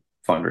prevention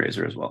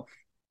fundraiser as well.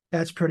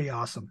 That's pretty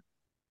awesome.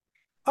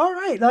 All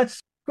right,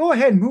 let's go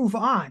ahead and move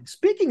on.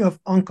 Speaking of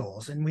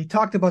uncles, and we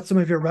talked about some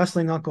of your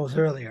wrestling uncles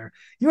earlier,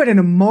 you had an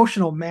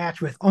emotional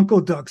match with Uncle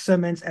Doug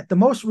Simmons at the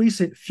most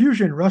recent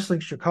Fusion Wrestling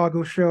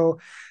Chicago show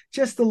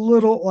just a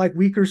little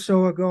week or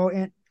so ago.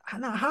 And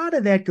how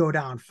did that go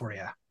down for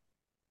you?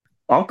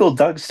 Uncle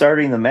Doug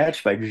starting the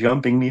match by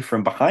jumping me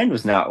from behind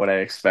was not what I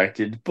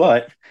expected,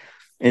 but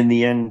in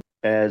the end,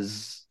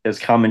 as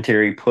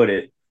commentary put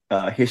it,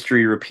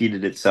 history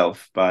repeated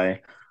itself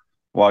by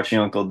watching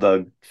Uncle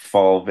Doug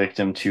fall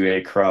victim to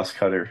a Kross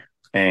cutter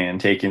and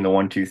taking the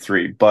 1, 2,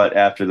 3. But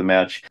after the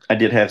match, I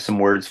did have some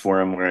words for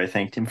him where I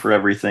thanked him for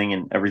everything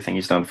and everything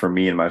he's done for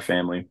me and my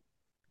family.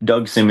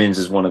 Doug Simmons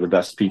is one of the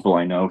best people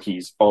I know.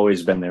 He's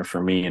always been there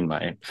for me and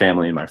my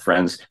family and my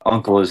friends.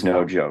 Uncle is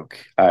no joke.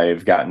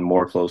 I've gotten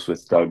more close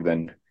with Doug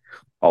than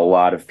a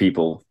lot of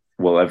people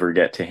will ever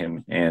get to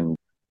him. And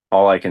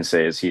all I can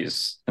say is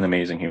he's an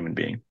amazing human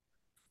being.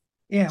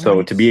 Yeah.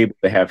 So to be able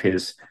to have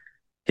his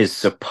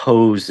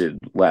supposed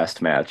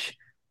last match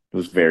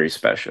was very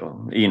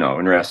special.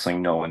 In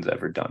wrestling, no one's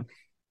ever done.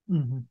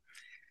 Mm-hmm.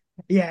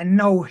 Yeah,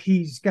 no,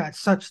 he's got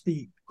such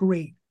the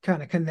great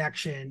kind of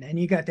connection, and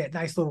you got that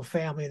nice little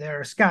family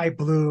there. Sky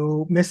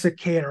Blue, Missa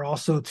Kate are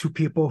also two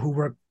people who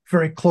work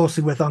very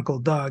closely with Uncle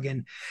Doug,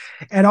 and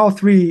all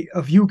three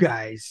of you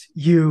guys,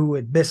 you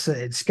and Missa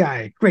and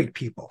Sky, great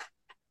people.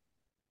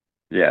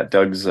 Yeah,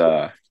 Doug's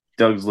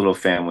little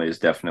family is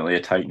definitely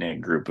a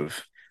tight-knit group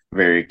of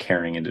very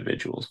caring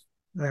individuals.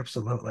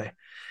 Absolutely.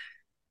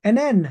 And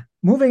then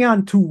moving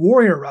on to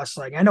Warrior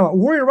Wrestling. I know at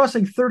Warrior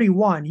Wrestling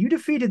 31, you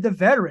defeated the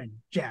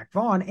veteran Jack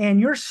Vaughn, and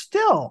you're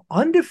still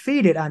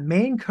undefeated on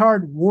main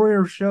card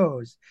Warrior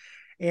shows.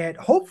 And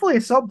hopefully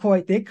at some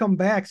point they come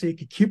back so you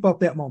can keep up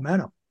that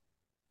momentum.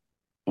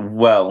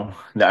 Well,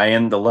 I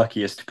am the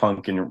luckiest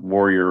punk in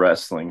Warrior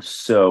Wrestling.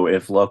 So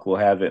if luck will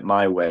have it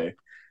my way,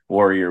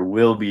 Warrior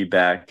will be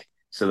back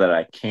so that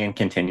I can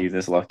continue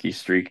this lucky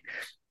streak.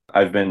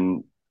 I've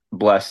been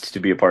blessed to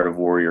be a part of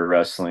Warrior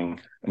Wrestling,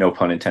 no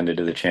pun intended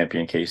to the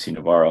champion Casey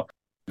Navarro.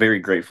 Very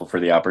grateful for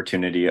the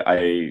opportunity.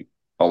 A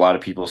lot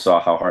of people saw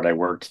how hard I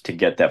worked to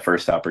get that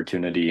first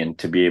opportunity and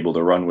to be able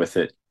to run with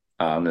it.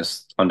 on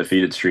this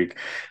undefeated streak.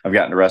 I've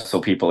gotten to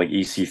wrestle people like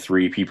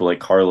EC3, people like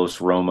Carlos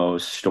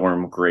Romos,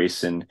 Storm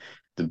Grayson,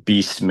 the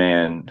Beast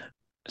Man,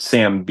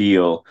 Sam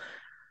Beal,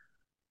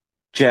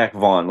 Jack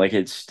Vaughn. Like,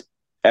 it's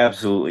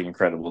absolutely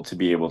incredible to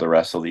be able to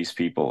wrestle these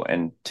people,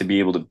 and to be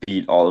able to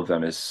beat all of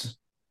them is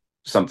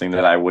something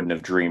that I wouldn't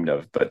have dreamed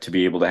of. But to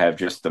be able to have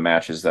just the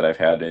matches that I've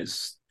had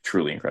is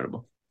truly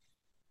incredible.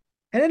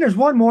 And then there's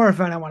one more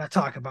event I want to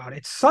talk about.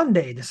 It's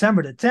Sunday,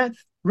 December the 10th,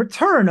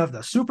 return of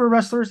the Super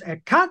Wrestlers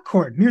at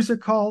Concord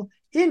Music Hall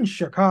in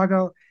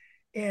Chicago.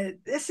 And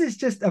this is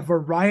just a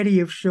variety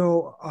of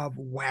show of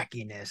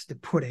wackiness, to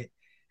put it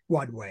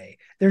one way.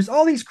 There's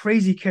all these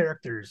crazy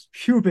characters: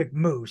 Pubic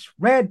Moose,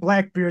 Red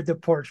Blackbeard the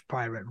Porch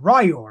Pirate,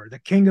 Ryor, the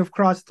King of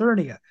Cross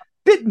Thurnia,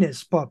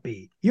 Fitness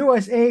Puppy,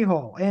 US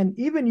A-Hole, and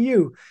even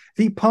you,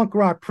 the punk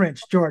rock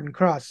prince, Jordan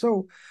Kross.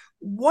 So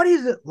what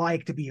is it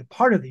like to be a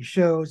part of these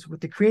shows with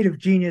the creative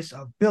genius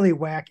of Billy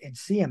Whack and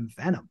CM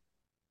Venom?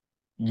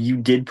 You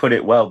did put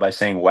it well by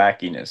saying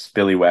wackiness.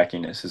 Billy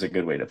Wackiness is a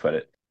good way to put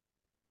it.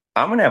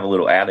 I'm going to have a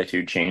little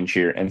attitude change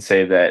here and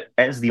say that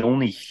as the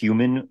only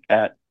human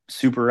at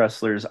Super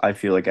Wrestlers, I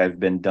feel like I've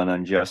been done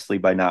unjustly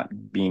by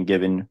not being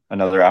given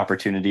another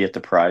opportunity at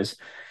the prize.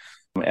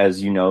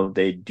 As you know,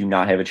 they do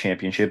not have a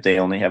championship. They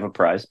only have a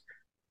prize.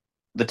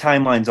 The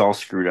timeline's all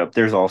screwed up.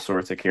 There's all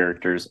sorts of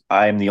characters.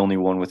 I'm the only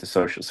one with a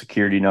social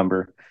security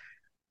number.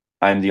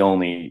 I'm the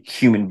only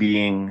human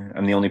being.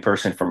 I'm the only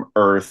person from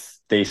Earth.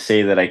 They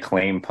say that I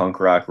claim punk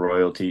rock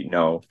royalty.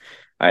 No,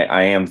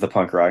 I am the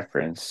punk rock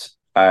prince.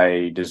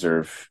 I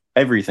deserve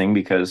everything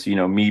because,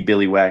 me,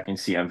 Billy Whack, and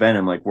CM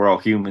Venom, like, we're all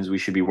humans. We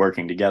should be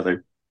working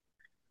together.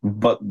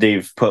 But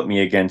they've put me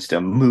against a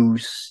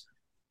moose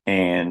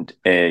and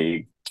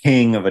a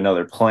king of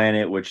another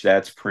planet, which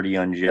that's pretty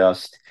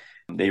unjust.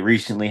 They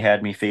recently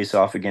had me face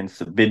off against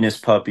the Business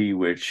Puppy,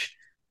 which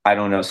I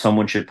don't know.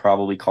 Someone should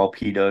probably call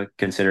PETA,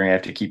 considering I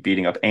have to keep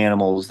beating up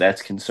animals.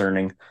 That's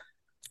concerning.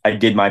 I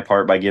did my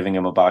part by giving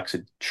him a box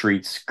of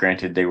treats.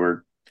 Granted, they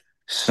were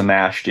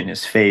smashed in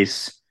his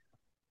face.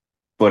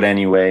 But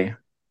anyway,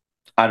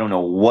 I don't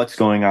know what's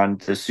going on at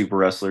this Super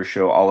Wrestler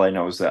show. All I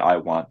know is that I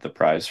want the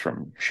prize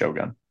from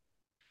Shogun.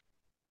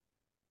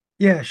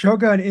 Yeah,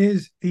 Shogun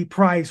is the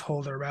prize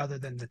holder rather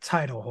than the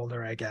title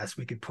holder, I guess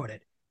we could put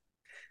it.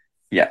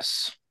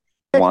 Yes.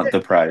 I want the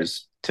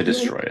prize to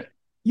destroy it.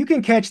 You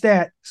can catch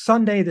that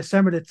Sunday,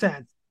 December the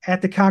 10th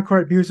at the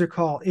Concord Music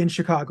Hall in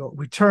Chicago,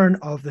 return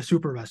of the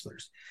Super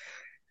Wrestlers.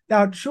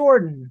 Now,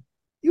 Jordan,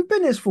 you've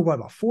been this for what,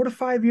 about 4 to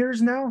 5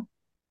 years now?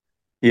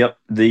 Yep.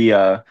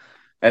 The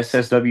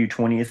SSW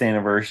 20th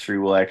anniversary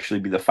will actually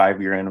be the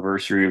 5-year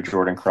anniversary of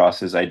Jordan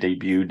Kross, as I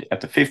debuted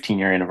at the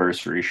 15-year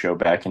anniversary show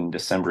back in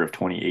December of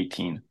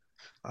 2018.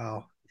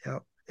 Oh,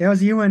 yep. That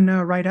was you and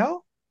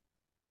Rydell?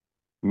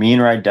 Me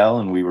and Rydell,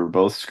 and we were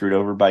both screwed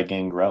over by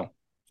Gangrel.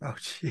 Oh,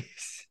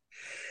 jeez.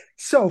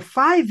 So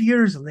 5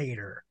 years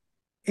later,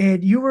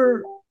 and you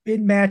were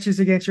in matches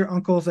against your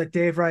uncles like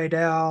Dave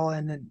Rydell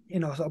and then,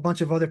 a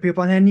bunch of other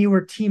people. And then you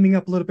were teaming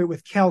up a little bit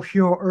with Cal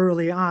Huro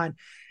early on.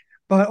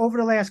 But over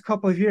the last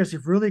couple of years,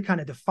 you've really kind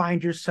of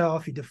defined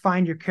yourself. You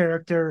defined your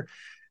character.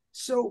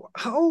 So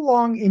how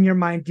long in your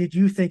mind did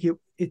you think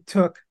it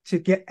took to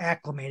get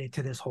acclimated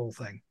to this whole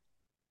thing?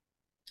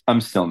 I'm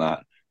still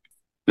not.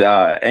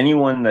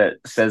 Anyone that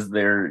says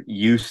they're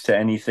used to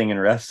anything in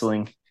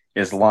wrestling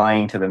is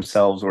lying to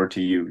themselves or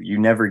to you. You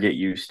never get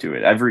used to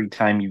it. Every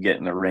time you get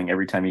in the ring,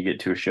 every time you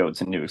get to a show,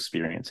 it's a new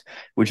experience,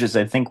 which is,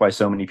 I think, why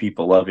so many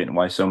people love it and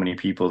why so many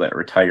people that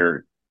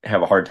retire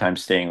have a hard time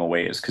staying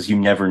away, is because you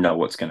never know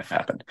what's going to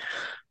happen.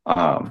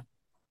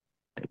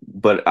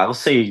 But I'll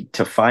say,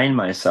 to find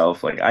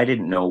myself, like, I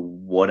didn't know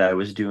what I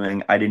was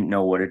doing. I didn't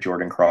know what a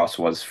Jordan Kross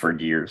was for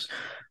years.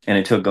 And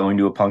it took going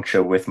to a punk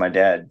show with my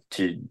dad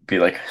to be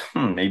like,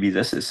 maybe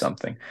this is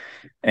something.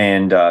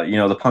 And,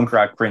 the punk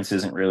rock prince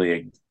isn't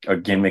really a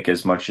gimmick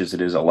as much as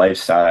it is a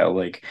lifestyle.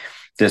 Like,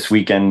 this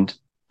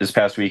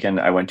past weekend,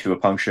 I went to a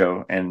punk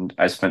show and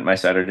I spent my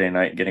Saturday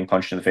night getting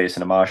punched in the face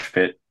in a mosh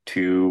pit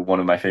to one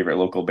of my favorite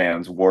local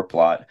bands,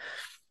 Warplot,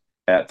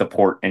 at the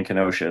Port in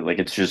Kenosha. Like,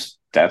 it's just,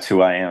 that's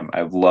who I am.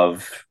 I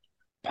love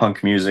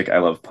punk music. I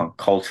love punk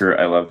culture.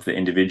 I love the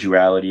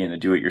individuality and the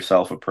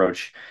do-it-yourself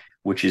approach,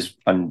 which is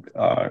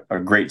a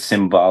great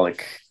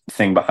symbolic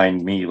thing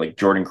behind me. Like,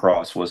 Jordan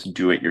Kross was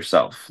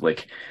do-it-yourself.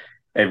 Like,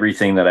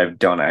 everything that I've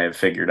done, I have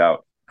figured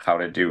out how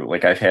to do.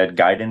 Like, I've had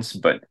guidance,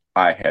 but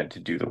I had to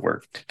do the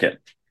work to get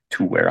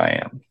to where I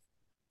am.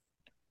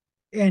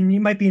 And you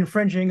might be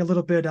infringing a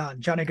little bit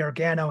on Johnny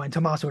Gargano and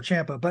Tommaso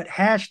Ciampa, but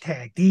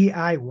hashtag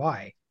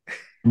DIY.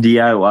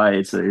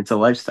 DIY, it's a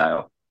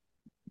lifestyle.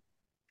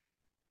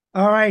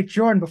 All right,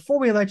 Jordan, before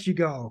we let you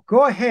go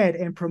ahead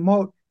and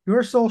promote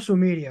your social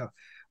media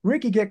where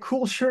you can get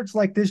cool shirts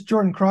like this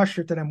Jordan Kross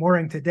shirt that I'm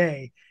wearing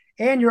today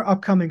and your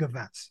upcoming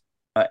events.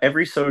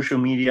 Every social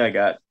media, I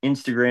got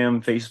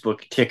Instagram,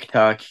 Facebook,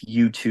 TikTok,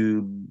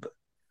 YouTube,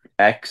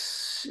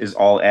 X is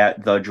all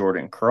at The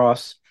Jordan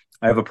Kross.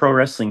 I have a pro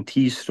wrestling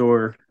tee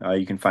store.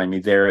 You can find me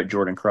there at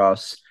Jordan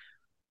Kross.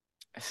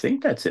 I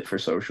think that's it for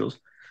socials.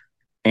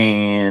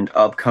 And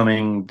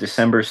upcoming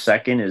December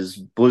 2nd is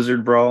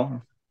Blizzard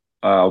Brawl.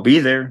 I'll be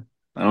there.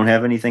 I don't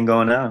have anything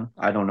going on.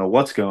 I don't know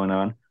what's going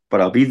on,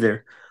 but I'll be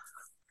there.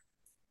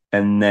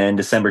 And then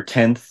December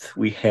 10th,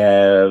 we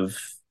have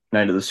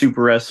Night of the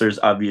Super Wrestlers.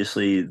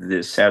 Obviously,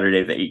 this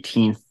Saturday, the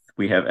 18th,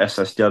 we have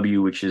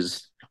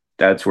SSW,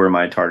 that's where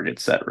my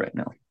target's set right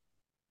now.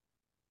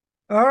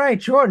 All right,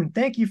 Jordan,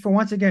 thank you for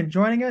once again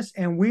joining us,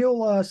 and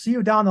we'll see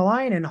you down the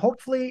line and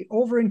hopefully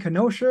over in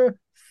Kenosha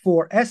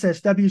for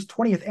SSW's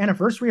 20th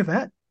anniversary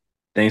event.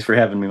 Thanks for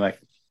having me, Mike.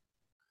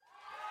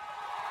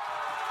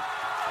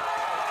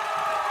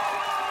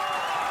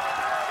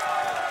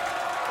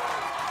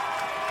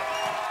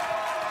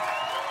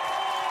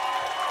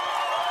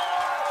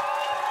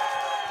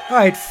 All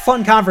right,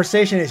 fun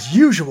conversation as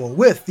usual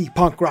with the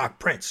punk rock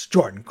prince,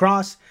 Jordan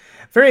Kross.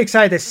 Very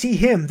excited to see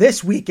him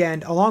this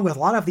weekend, along with a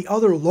lot of the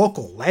other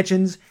local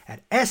legends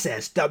at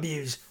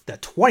SSW's the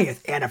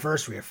 20th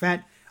anniversary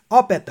event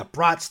up at the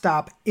Brat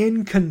Stop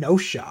in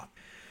Kenosha.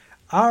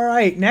 All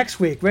right, next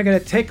week we're going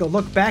to take a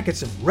look back at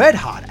some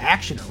red-hot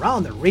action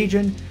around the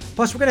region.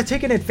 Plus, we're going to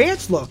take an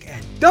advanced look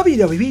at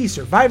WWE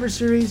Survivor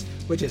Series,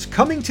 which is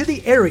coming to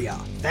the area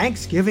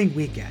Thanksgiving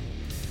weekend.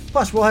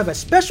 Plus, we'll have a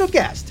special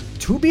guest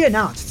to be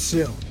announced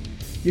soon.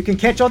 You can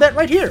catch all that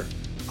right here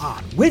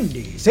on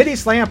Windy City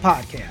Slam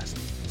Podcast.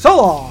 So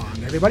long,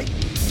 everybody.